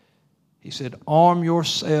flesh, he said, arm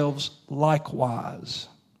yourselves likewise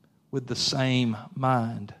with the same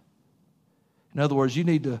mind. In other words,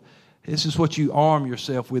 this is what you arm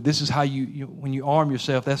yourself with. This is how when you arm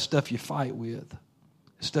yourself, that's stuff you fight with.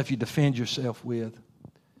 Stuff you defend yourself with.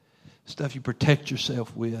 Stuff you protect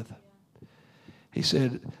yourself with. He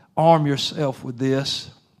said, arm yourself with this,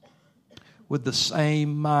 with the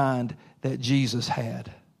same mind that Jesus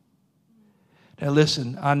had. Now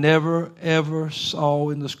listen, I never ever saw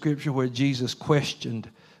in the scripture where Jesus questioned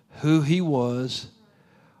who he was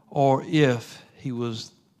or if he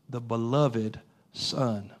was the beloved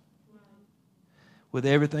Son. With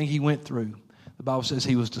everything he went through, the Bible says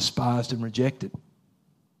he was despised and rejected.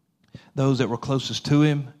 Those that were closest to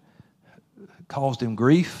him caused him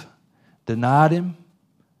grief, denied him,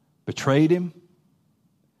 betrayed him.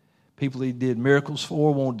 People he did miracles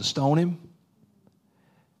for wanted to stone him.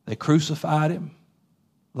 They crucified him,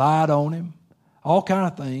 lied on him, all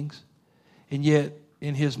kind of things. And yet,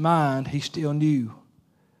 in his mind, he still knew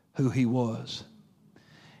who he was.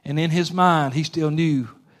 And in his mind, he still knew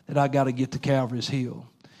that I got to get to Calvary's hill.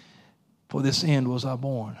 For this end was I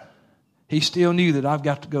born. He still knew that I've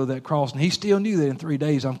got to go to that cross. And he still knew that in 3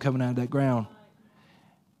 days I'm coming out of that ground.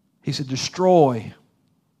 He said, destroy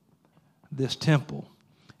this temple.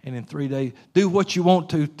 And in 3 days, do what you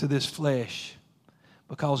want to this flesh.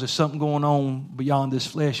 Because there's something going on beyond this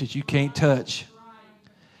flesh that you can't touch.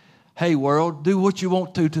 Hey, world, do what you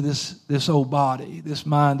want to this old body, this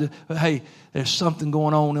mind. But hey, there's something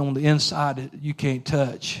going on the inside that you can't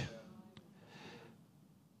touch.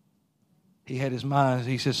 He had his mind.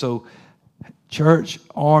 He said, so, church,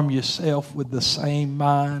 arm yourself with the same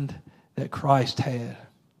mind that Christ had.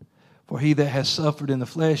 For he that has suffered in the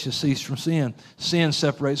flesh has ceased from sin. Sin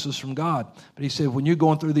separates us from God. But he said, when you're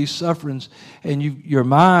going through these sufferings and your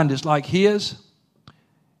mind is like his,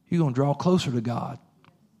 you're going to draw closer to God.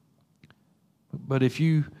 But if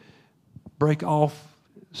you break off,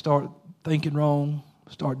 start thinking wrong,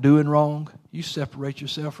 start doing wrong, you separate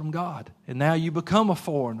yourself from God. And now you become a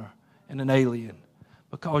foreigner and an alien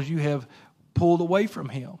because you have pulled away from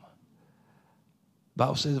him. The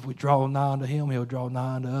Bible says if we draw nigh unto him, he'll draw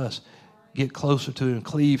nigh unto us. Get closer to him,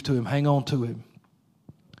 cleave to him, hang on to him.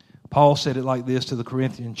 Paul said it like this to the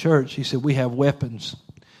Corinthian church. He said, we have weapons.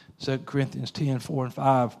 2 Corinthians 10, 4 and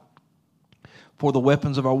 5. For the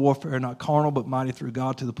weapons of our warfare are not carnal, but mighty through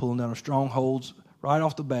God to the pulling down of strongholds. Right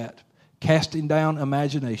off the bat, casting down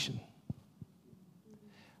imagination.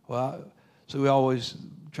 Well, so we always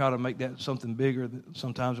try to make that something bigger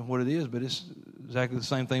sometimes than what it is, but it's exactly the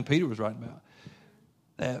same thing Peter was writing about.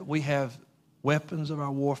 That we have weapons of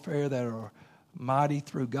our warfare that are mighty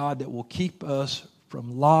through God that will keep us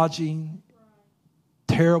from lodging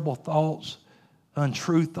terrible thoughts,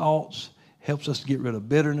 untrue thoughts, helps us to get rid of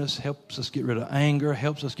bitterness, helps us get rid of anger,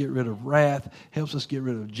 helps us get rid of wrath, helps us get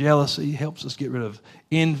rid of jealousy, helps us get rid of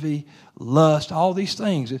envy, lust, all these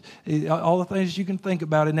things. All the things you can think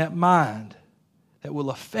about in that mind that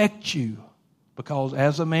will affect you because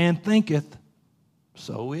as a man thinketh,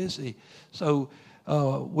 so is he. So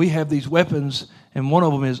we have these weapons, and one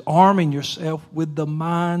of them is arming yourself with the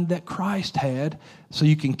mind that Christ had so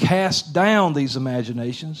you can cast down these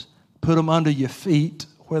imaginations, put them under your feet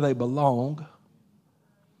where they belong,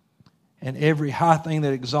 and every high thing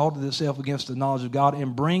that exalted itself against the knowledge of God,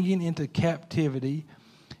 and bringing into captivity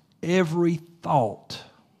every thought.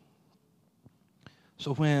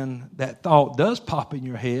 So when that thought does pop in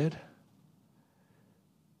your head,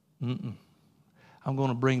 I'm going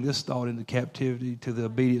to bring this thought into captivity to the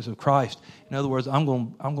obedience of Christ. In other words, I'm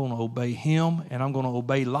going to obey him, and I'm going to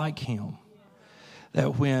obey like him.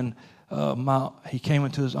 That when he came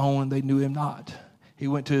into his own, they knew him not. He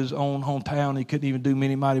went to his own hometown. He couldn't even do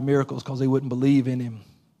many mighty miracles because they wouldn't believe in him.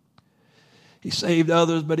 He saved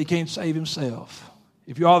others, but he can't save himself.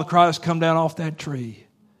 If you are the Christ, come down off that tree.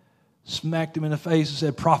 Smacked him in the face and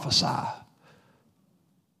said, prophesy.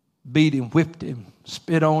 Beat him, whipped him,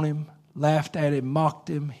 spit on him, laughed at him, mocked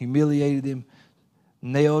him, humiliated him,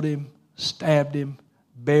 nailed him, stabbed him,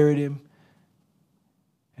 buried him,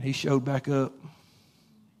 and he showed back up.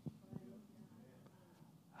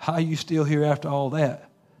 How are you still here after all that?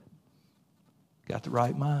 Got the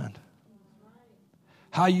right mind.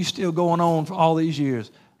 How are you still going on for all these years?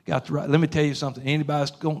 Got the right. Let me tell you something.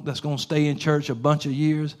 Anybody that's going to stay in church a bunch of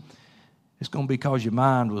years, it's going to be because your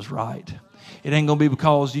mind was right. It ain't going to be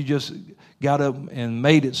because you just got up and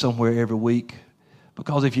made it somewhere every week.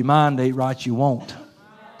 Because if your mind ain't right, you won't.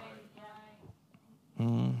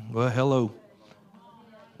 Well, hello.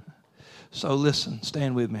 So listen,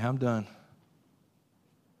 stand with me. I'm done.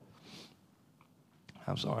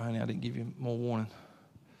 I'm sorry, honey, I didn't give you more warning.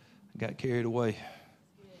 I got carried away.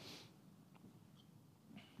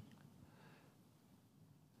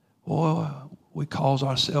 Boy, we cause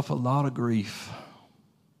ourselves a lot of grief.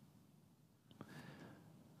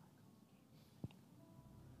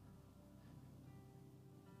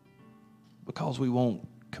 Because we won't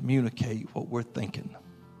communicate what we're thinking.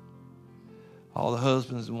 All the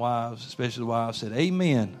husbands and wives, especially the wives, said,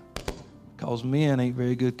 amen. Because men ain't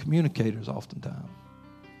very good communicators oftentimes.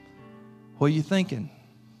 What are you thinking?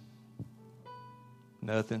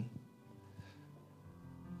 Nothing.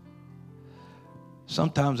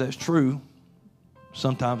 Sometimes that's true.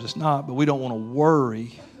 Sometimes it's not. But we don't want to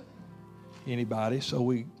worry anybody.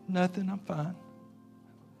 So nothing, I'm fine.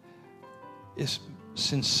 It's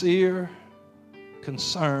sincere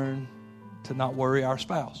concern to not worry our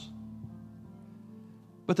spouse.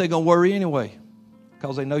 But they're going to worry anyway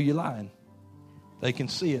because they know you're lying. They can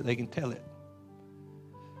see it. They can tell it.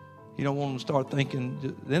 You don't want them to start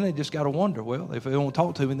thinking, then they just got to wonder, well, if they don't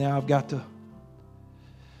talk to me, now I've got to.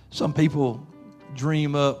 Some people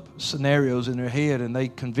dream up scenarios in their head and they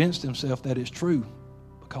convince themselves that it's true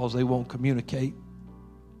because they won't communicate.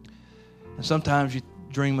 And sometimes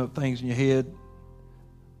dream up things in your head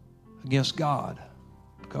against God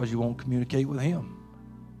because you won't communicate with Him.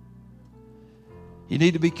 You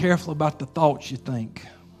need to be careful about the thoughts you think.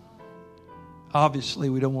 Obviously,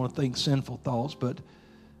 we don't want to think sinful thoughts, but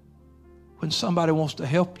when somebody wants to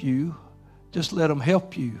help you, just let them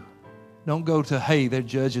help you. Don't go to, hey, they're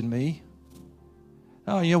judging me.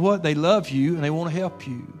 No, you know what? They love you and they want to help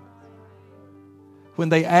you. When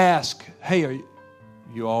they ask, hey, are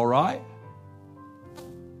you all right?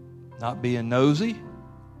 Not being nosy.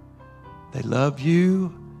 They love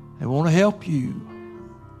you. They want to help you.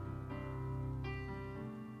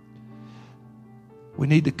 We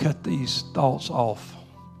need to cut these thoughts off.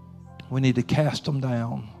 We need to cast them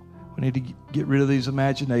down. We need to get rid of these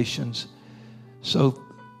imaginations. So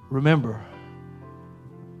remember,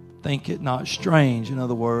 think it not strange. In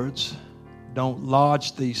other words, don't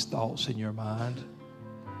lodge these thoughts in your mind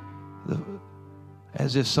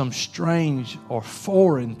as if some strange or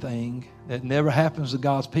foreign thing that never happens to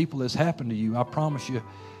God's people has happened to you. I promise you,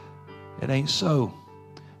 it ain't so.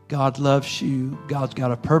 God loves you. God's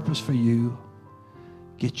got a purpose for you.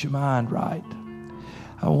 Get your mind right.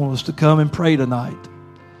 I want us to come and pray tonight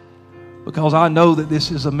because I know that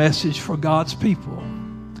this is a message for God's people.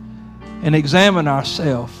 And examine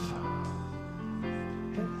ourselves.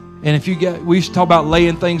 And if we used to talk about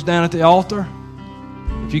laying things down at the altar.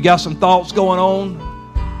 If you got some thoughts going on,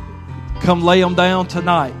 come lay them down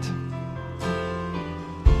tonight.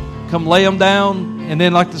 Come lay them down, and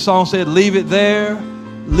then like the song said, leave it there,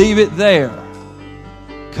 leave it there.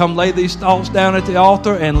 Come lay these thoughts down at the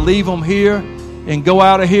altar and leave them here and go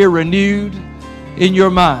out of here renewed in your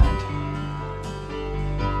mind.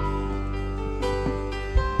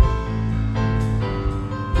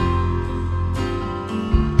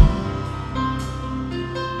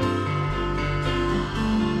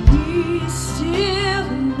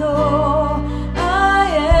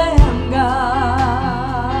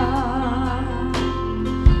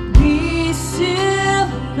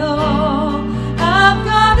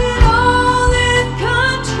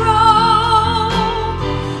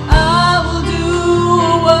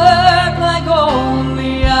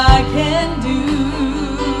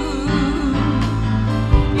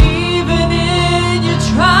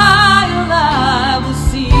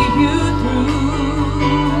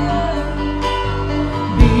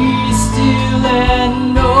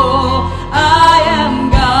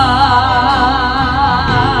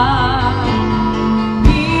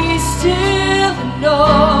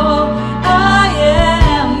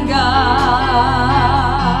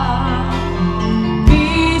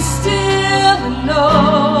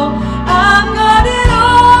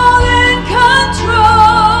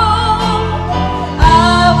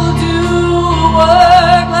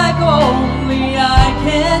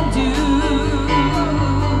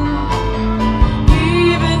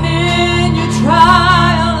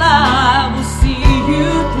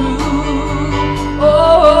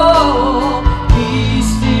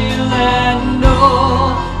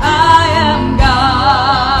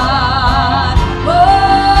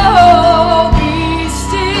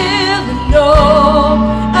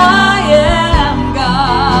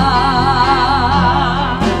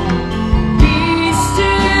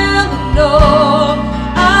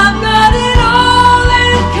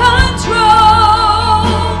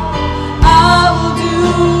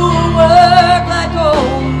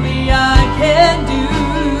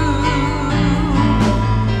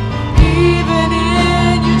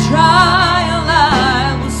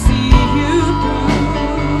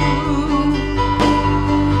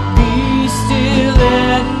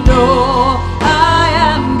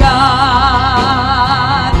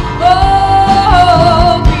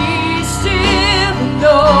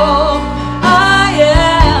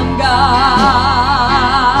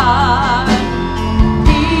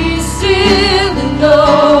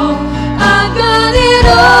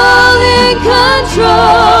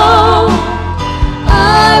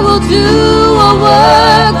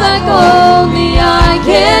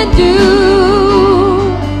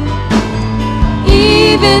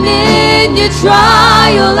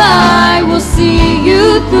 Trial, I will see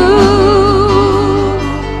you through.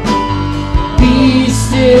 Be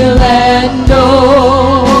still and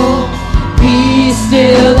know. Be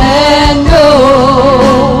still and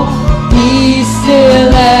know. Be still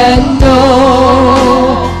and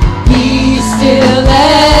know. Be still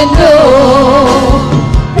and know.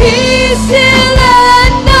 Be still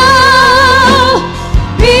and know.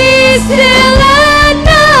 Be still and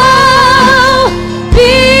know.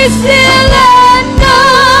 Be still and know.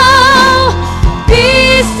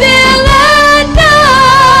 Be still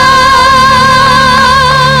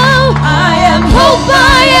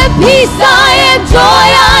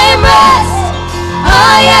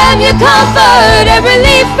your comfort and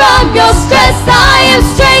relief from your stress. I am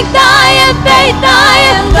strength, I am faith, I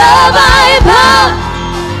am love, I am power.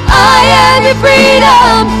 I am your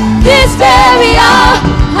freedom, this very hour.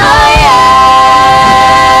 I am,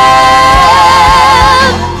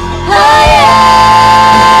 I am,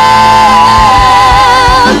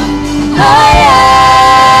 I am,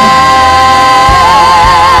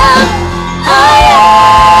 I am.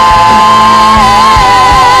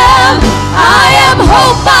 I am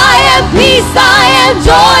hope, I am peace, I am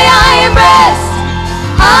joy, I am rest.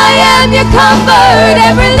 I am your comfort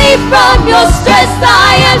and relief from your stress.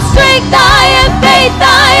 I am strength, I am faith,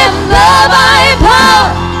 I am love, I am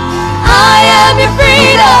power. I am your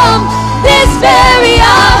freedom, this very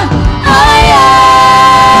hour. I am,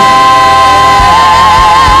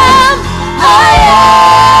 I am,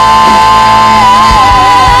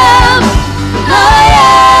 I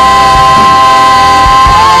am,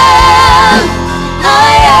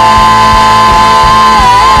 I am.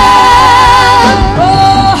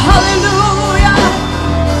 Oh, hallelujah.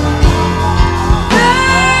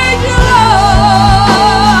 Thank you,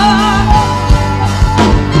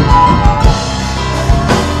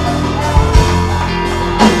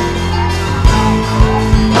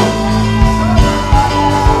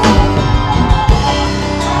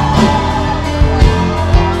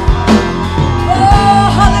 oh,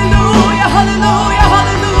 hallelujah, hallelujah,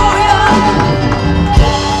 hallelujah.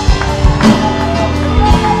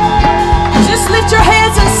 Just lift your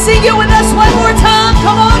hands and sing it with us one more time.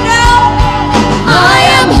 Come on now. I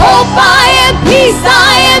am hope, I am peace,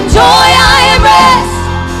 I am joy, I am rest.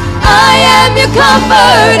 I am your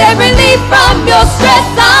comfort and relief from your stress.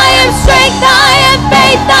 I am strength, I am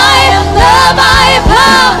faith, I am love, I am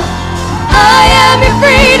power. I am your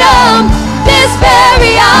freedom, this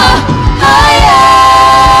very hour. I am,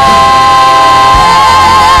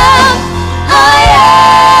 I am,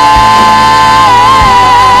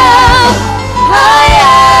 I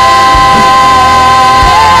am,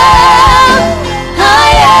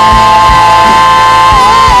 I am.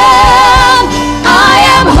 I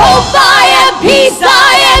am hope, I am peace,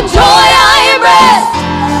 I am joy, I am rest.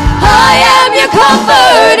 I am your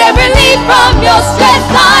comfort and relief from your stress.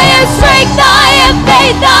 I am strength, I am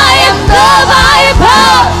faith, I am love, I am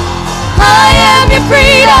power. I am your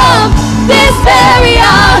freedom, this very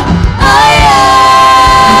hour. I am,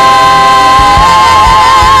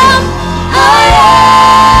 I am,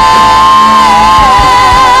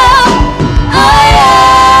 I am,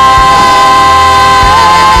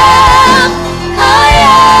 I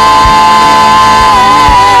am,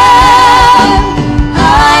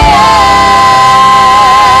 I am.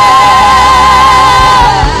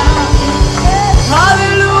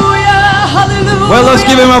 Hallelujah, hallelujah. Well, let's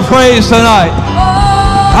give him a praise tonight.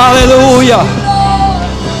 Hallelujah.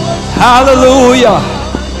 Hallelujah.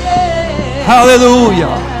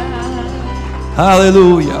 Hallelujah.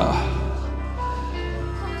 Hallelujah.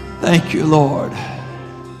 Thank you, Lord.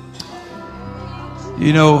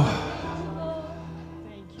 You know,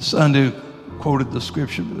 Sunday quoted the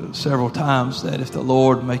scripture several times that if the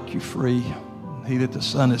Lord make you free, he that the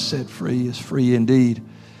Son has set free is free indeed.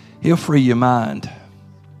 He'll free your mind.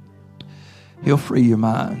 He'll free your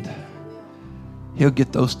mind. He'll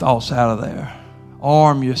get those thoughts out of there.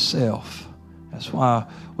 Arm yourself. That's why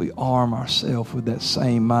we arm ourselves with that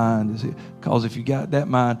same mind. Because if you got that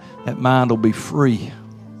mind will be free.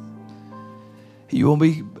 You won't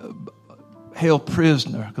be held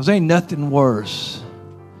prisoner. Because ain't nothing worse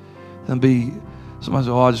than be somebody says,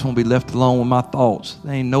 oh, I just want to be left alone with my thoughts.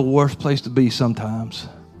 There ain't no worse place to be sometimes.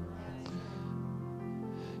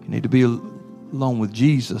 You need to be alone with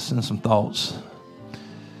Jesus and some thoughts.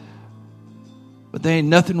 But there ain't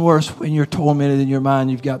nothing worse when you're tormented in your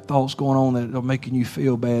mind. You've got thoughts going on that are making you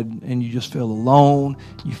feel bad, and you just feel alone.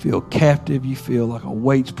 You feel captive. You feel like a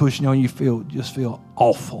weight's pushing on you. Just feel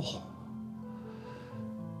awful.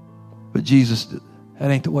 But Jesus,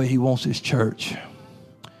 that ain't the way he wants his church.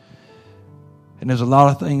 And there's a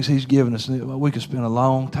lot of things he's given us. We could spend a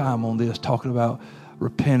long time on this talking about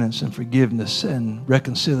repentance and forgiveness and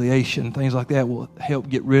reconciliation. Things like that will help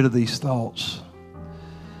get rid of these thoughts.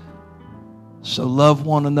 So love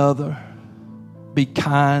one another. Be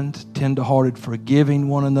kind, tender-hearted, forgiving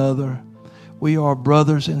one another. We are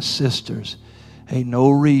brothers and sisters. Ain't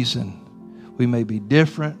no reason. We may be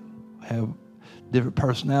different, have different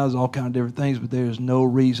personalities, all kinds of different things, but there's no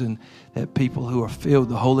reason that people who are filled with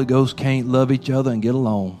the Holy Ghost can't love each other and get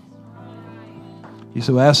along. You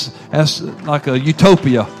say, well, that's like a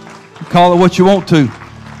utopia. You call it what you want to.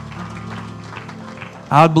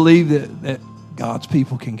 I believe that God's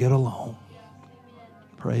people can get along.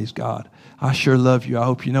 Praise God. I sure love you. I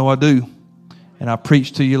hope you know I do. And I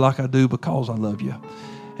preach to you like I do because I love you.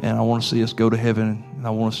 And I want to see us go to heaven. And I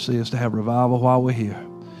want to see us to have revival while we're here.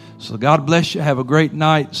 So God bless you. Have a great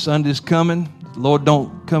night. Sunday's coming. Lord,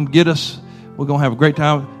 don't come get us. We're going to have a great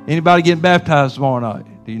time. Anybody getting baptized tomorrow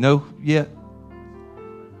night? Do you know yet?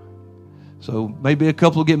 So maybe a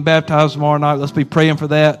couple getting baptized tomorrow night. Let's be praying for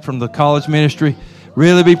that from the college ministry.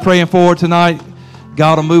 Really be praying for it tonight.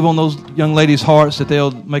 God will move on those young ladies' hearts that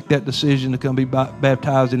they'll make that decision to come be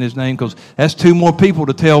baptized in His name, because that's 2 more people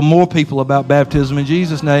to tell more people about baptism in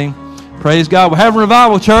Jesus' name. Praise God. We're having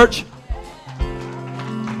revival, church.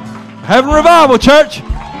 Having revival, church.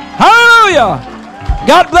 Hallelujah.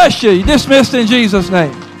 God bless you. You're dismissed in Jesus'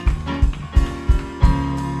 name.